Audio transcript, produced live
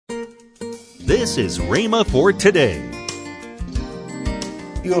This is Rhema for today.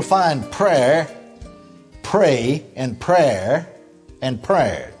 You'll find prayer, pray, and prayer, and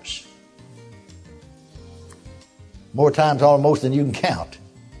prayers. More times almost than you can count.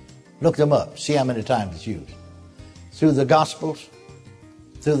 Look them up. See how many times it's used. Through the Gospels,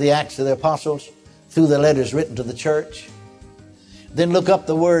 through the Acts of the Apostles, through the letters written to the church. Then look up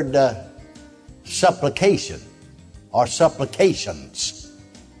the word supplication or supplications.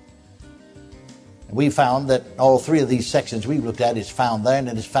 We found that all three of these sections we've looked at is found there, and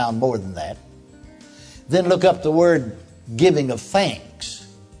it is found more than that. Then look up the word giving of thanks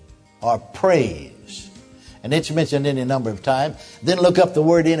or praise, and it's mentioned any number of times. Then look up the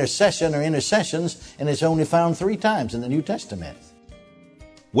word intercession or intercessions, and it's only found 3 times in the New Testament.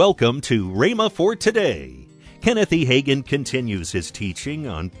 Welcome to Rhema for today. Kenneth E. Hagin continues his teaching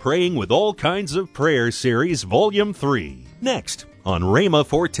on Praying with All Kinds of Prayer series, Volume 3, next on Rhema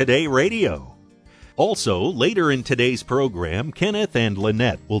for Today Radio. Also, later in today's program, Kenneth and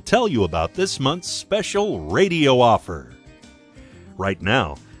Lynette will tell you about this month's special radio offer. Right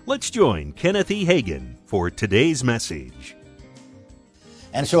now, let's join Kenneth E. Hagin for today's message.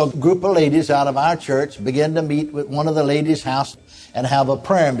 And so a group of ladies out of our church began to meet with one of the ladies' house and have a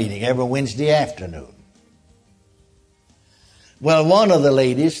prayer meeting every Wednesday afternoon. Well, one of the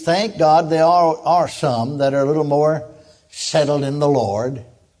ladies, thank God there are some that are a little more settled in the Lord.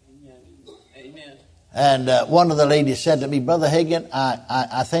 And one of the ladies said to me, Brother Hagin,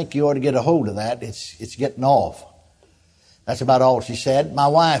 I think you ought to get a hold of that. It's getting off. That's about all she said. My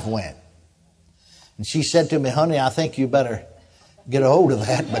wife went. And she said to me, honey, I think you better get a hold of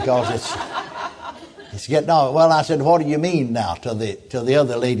that because it's getting off. Well, I said, what do you mean now to the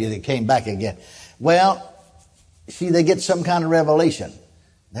other lady that came back again? Well, see, they get some kind of revelation.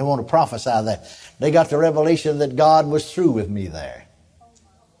 They want to prophesy that. They got the revelation that God was through with me there,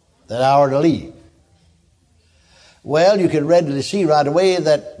 that I ought to leave. Well, you could readily see right away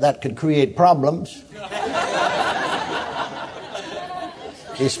that could create problems.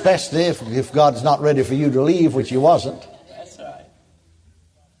 Especially if God's not ready for you to leave, which He wasn't. That's right.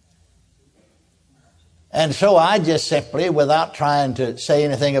 And so I just simply, without trying to say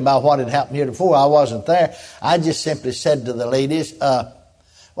anything about what had happened here before, I wasn't there, I just simply said to the ladies,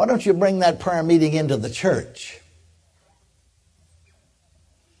 why don't you bring that prayer meeting into the church?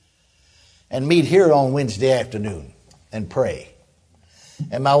 And meet here on Wednesday afternoon and pray.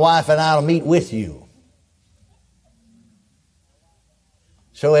 And my wife and I will meet with you.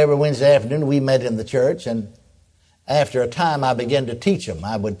 So every Wednesday afternoon we met in the church, and after a time I began to teach them.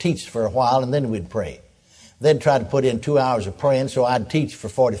 I would teach for a while and then we'd pray. They'd try to put in 2 hours of praying, so I'd teach for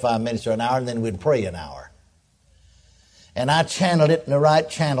 45 minutes or an hour and then we'd pray an hour. And I channeled it in the right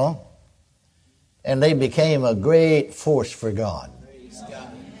channel, and they became a great force for God.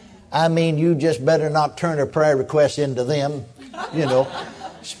 I mean, you just better not turn a prayer request into them,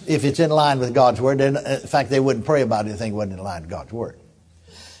 if it's in line with God's Word. In fact, they wouldn't pray about anything that wasn't in line with God's Word.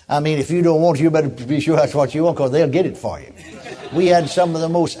 I mean, if you don't want to, you better be sure that's what you want, because they'll get it for you. We had some of the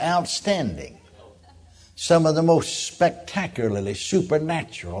most outstanding, some of the most spectacularly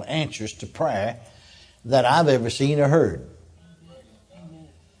supernatural answers to prayer that I've ever seen or heard.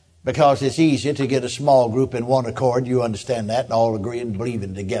 Because it's easier to get a small group in one accord, you understand that, and all agreeing and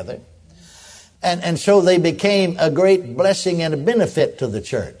believing together. And so they became a great blessing and a benefit to the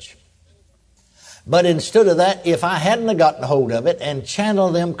church. But instead of that, if I hadn't gotten hold of it and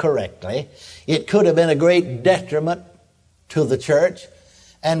channeled them correctly, it could have been a great detriment to the church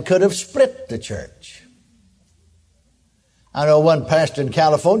and could have split the church. I know one pastor in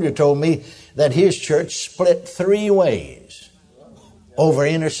California told me that his church split 3 ways over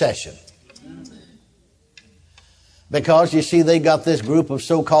intercession. Because, you see, they got this group of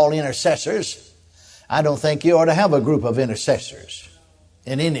so-called intercessors. I don't think you ought to have a group of intercessors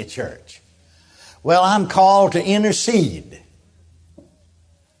in any church. Well, I'm called to intercede.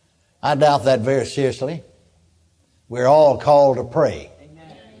 I doubt that very seriously. We're all called to pray.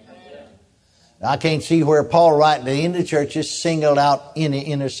 I can't see where Paul writing to any churches singled out any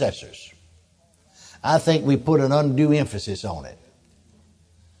intercessors. I think we put an undue emphasis on it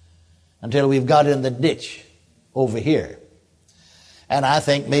until we've got in the ditch over here. And I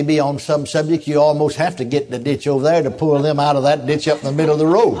think maybe on some subject you almost have to get in the ditch over there to pull them out of that ditch up in the middle of the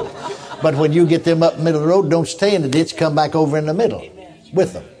road. But when you get them up in the middle of the road, don't stay in the ditch, come back over in the middle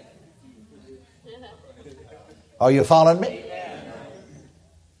with them. Are you following me?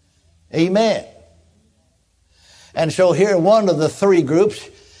 Amen. And so here, one of the 3 groups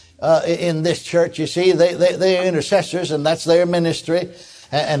in this church, you see, they're intercessors, and that's their ministry.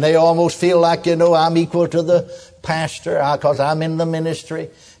 And they almost feel like, I'm equal to the pastor because I'm in the ministry.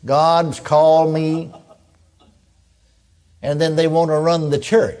 God's called me. And then they want to run the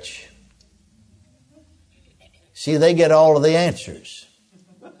church. See, they get all of the answers.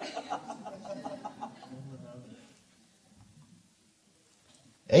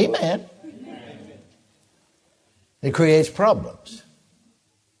 Amen. It creates problems.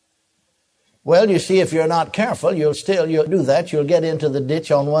 Well, you see, if you're not careful, you'll do that. You'll get into the ditch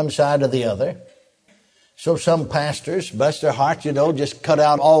on one side or the other. So some pastors, bless their hearts, just cut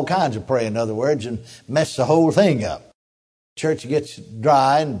out all kinds of prayer, in other words, and mess the whole thing up. Church gets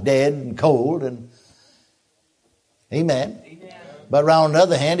dry and dead and cold. Amen. But on the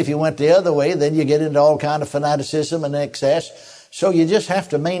other hand, if you went the other way, then you get into all kind of fanaticism and excess. So you just have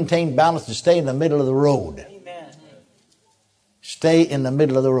to maintain balance and stay in the middle of the road. Amen. Stay in the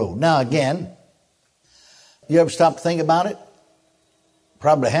middle of the road. Now again, you ever stop to think about it?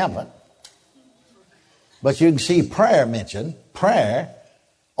 Probably haven't. But you can see prayer mentioned, prayer,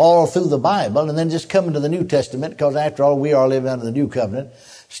 all through the Bible, and then just come into the New Testament, because after all, we are living under the New Covenant.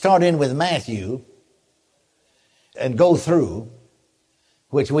 Start in with Matthew and go through,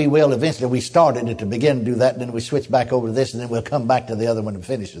 which we will eventually. We started it to begin to do that, and then we switch back over to this, and then we'll come back to the other one and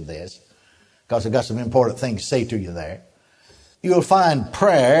finish with this, because I've got some important things to say to you there. You'll find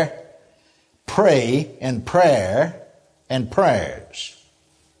prayer, pray, and prayer, and prayers.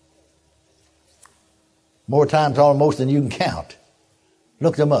 More times almost than you can count.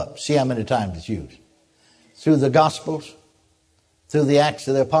 Look them up. See how many times it's used. Through the Gospels, through the Acts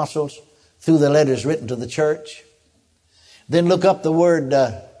of the Apostles, through the letters written to the church. Then look up the word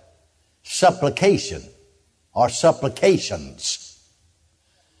supplication or supplications.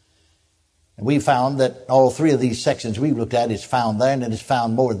 And we found that all three of these sections we've looked at is found there, and it is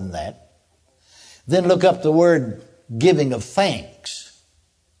found more than that. Then look up the word giving of thanks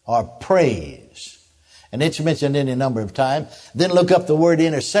or praise. And it's mentioned any number of times. Then look up the word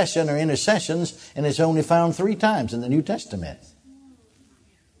intercession or intercessions, and it's only found 3 times in the New Testament.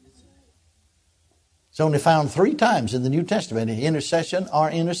 It's only found 3 times in the New Testament, intercession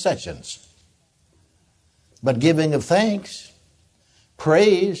or intercessions. But giving of thanks,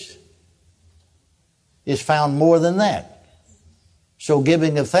 praise, is found more than that. So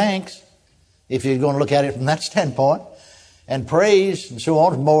giving of thanks, if you're going to look at it from that standpoint, and praise and so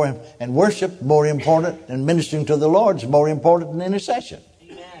on is more, and worship more important, and ministering to the Lord is more important than intercession.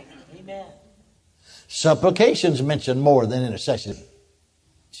 Amen. Amen. Supplications mentioned more than intercession.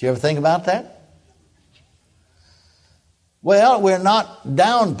 Did you ever think about that? Well, we're not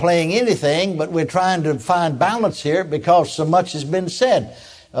downplaying anything, but we're trying to find balance here, because so much has been said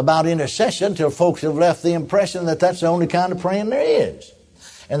about intercession till folks have left the impression that that's the only kind of praying there is,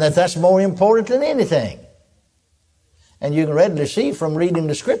 and that that's more important than anything. And you can readily see from reading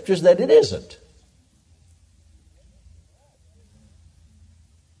the Scriptures that it isn't.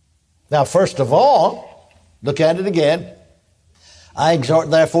 Now, first of all, look at it again. I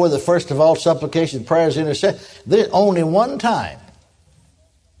exhort, therefore, that first of all supplications, prayers, intercession. There's only one time.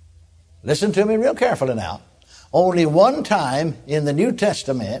 Listen to me real carefully now. Only one time in the New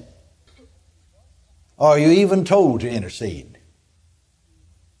Testament are you even told to intercede.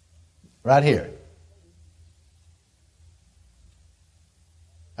 Right here.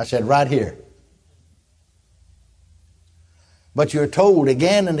 I said right here. But you're told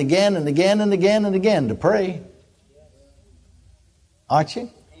again and again and again and again and again to pray. Aren't you?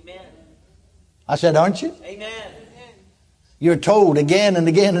 Amen. I said, aren't you? Amen. You're told again and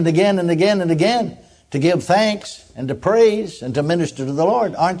again and again and again and again to give thanks and to praise and to minister to the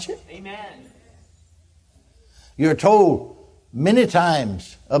Lord, aren't you? Amen. You're told many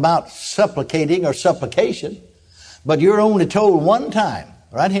times about supplicating or supplication, but you're only told one time.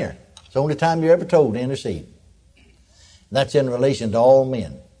 Right here. It's the only time you're ever told to intercede. That's in relation to all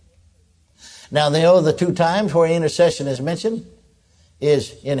men. Now, the other 2 times where intercession is mentioned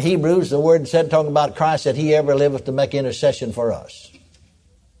is in Hebrews, the word said, talking about Christ, that he ever liveth to make intercession for us.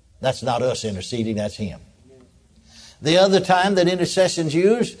 That's not us interceding, that's him. The other time that intercession's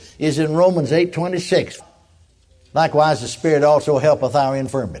used is in Romans 8:26. Likewise, the Spirit also helpeth our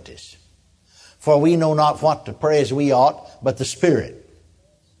infirmities. For we know not what to pray as we ought, but the Spirit.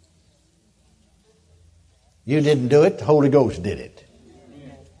 You didn't do it, the Holy Ghost did it.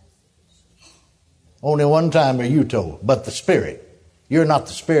 Only one time are you told, but the Spirit. You're not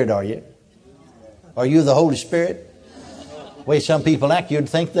the Spirit, are you? Are you the Holy Spirit? The way some people act, you'd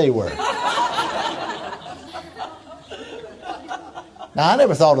think they were. Now, I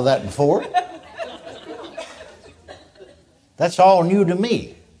never thought of that before. That's all new to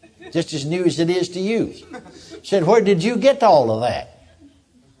me. Just as new as it is to you. Said, where did you get all of that?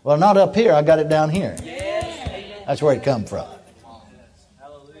 Well, not up here. I got it down here. That's where it come from.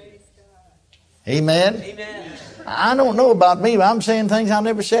 Amen? Amen. I don't know about me, but I'm saying things I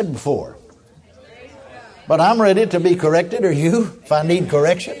never said before. But I'm ready to be corrected, or you, if I need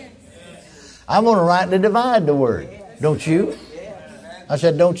correction. I'm going to rightly divide the word. Don't you? I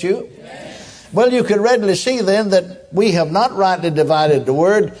said, don't you? Well, you could readily see then that we have not rightly divided the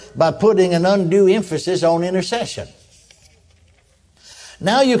word by putting an undue emphasis on intercession.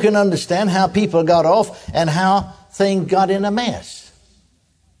 Now you can understand how people got off and how things got in a mess.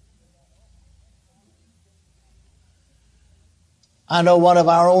 I know one of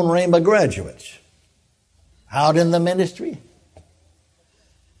our own Rhema graduates out in the ministry.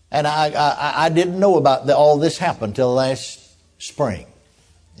 And I didn't know about all this happened till last spring.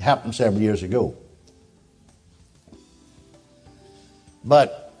 It happened several years ago.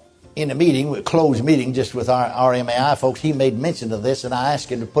 But in a meeting, a closed meeting just with our RMAI folks, he made mention of this, and I asked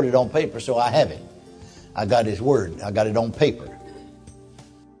him to put it on paper, so I have it. I got his word. I got it on paper.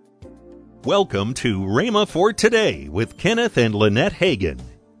 Welcome to Rhema for Today with Kenneth and Lynette Hagin.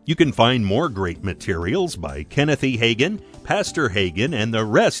 You can find more great materials by Kenneth E. Hagin, Pastor Hagin, and the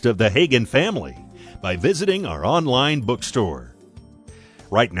rest of the Hagin family by visiting our online bookstore.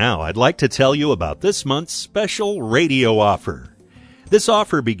 Right now, I'd like to tell you about this month's special radio offer. This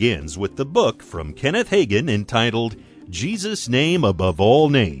offer begins with the book from Kenneth Hagin entitled Jesus' Name Above All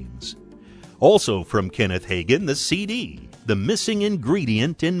Names. Also from Kenneth Hagin, the CD, The Missing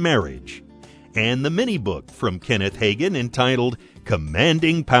Ingredient in Marriage, and the mini-book from Kenneth Hagin entitled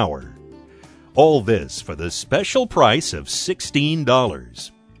Commanding Power. All this for the special price of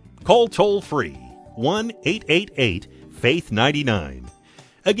 $16. Call toll-free 1-888-FAITH-99.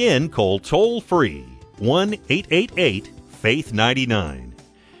 Again, call toll-free 1-888-FAITH-99.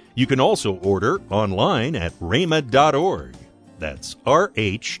 You can also order online at rhema.org. That's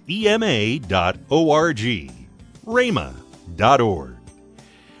RHEMA.org. rhema.org.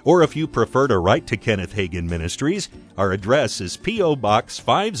 Or if you prefer to write to Kenneth Hagin Ministries, our address is P.O. Box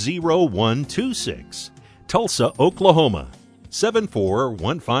 50126, Tulsa, Oklahoma,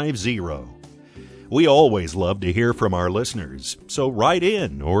 74150. We always love to hear from our listeners, so write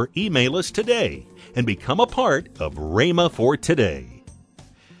in or email us today and become a part of Rhema for Today.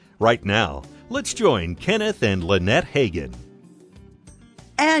 Right now, let's join Kenneth and Lynette Hagin.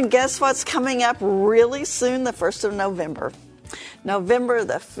 And guess what's coming up really soon, the 1st of November? November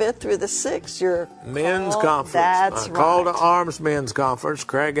the 5th through the 6th, your men's conference. That's right. Call to Arms men's conference.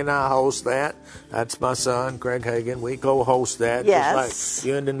 Craig and I host that. That's my son, Craig Hagin. We co-host that. Yes. Just like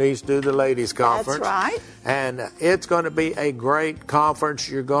you and Denise do the ladies conference. That's right. And it's going to be a great conference.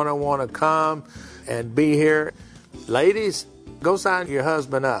 You're going to want to come and be here. Ladies, go sign your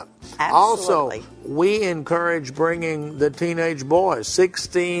husband up. Absolutely. Also, we encourage bringing the teenage boys,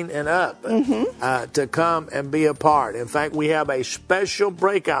 16 and up, to come and be a part. In fact, we have a special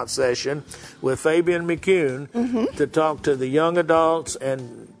breakout session with Fabian McCune to talk to the young adults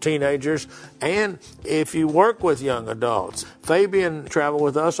and teenagers. And if you work with young adults, Fabian traveled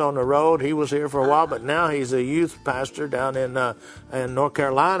with us on the road. He was here for a while, but now he's a youth pastor down in North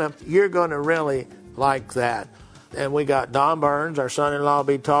Carolina. You're going to really like that. And we got Don Burns, our son-in-law, will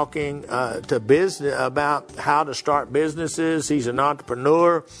be talking to business about how to start businesses. He's an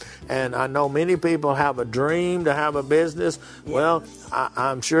entrepreneur, and I know many people have a dream to have a business. Yeah. Well,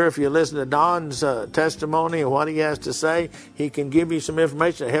 I'm sure if you listen to Don's testimony and what he has to say, he can give you some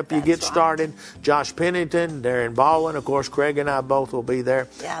information to help you get started. Josh Pennington, Darren Baldwin, of course, Craig and I both will be there.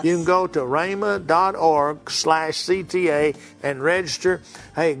 Yes. You can go to rhema.org/CTA and register.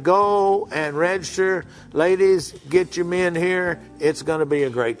 Hey, go and register. Ladies, get your men here. It's going to be a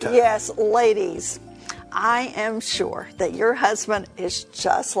great time. Yes, ladies, I am sure that your husband is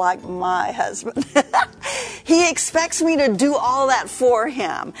just like my husband. He expects me to do all that for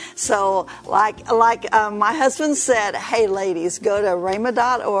him. So like my husband said, hey, ladies, go to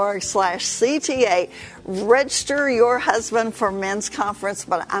rhema.org/CTA, register your husband for men's conference.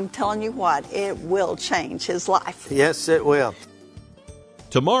 But I'm telling you what, it will change his life. Yes, it will.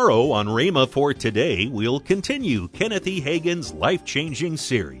 Tomorrow on Rhema for Today, we'll continue Kenneth E. Hagin's life-changing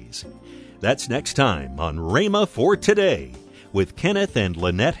series. That's next time on Rhema for Today with Kenneth and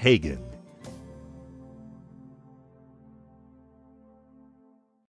Lynette Hagin.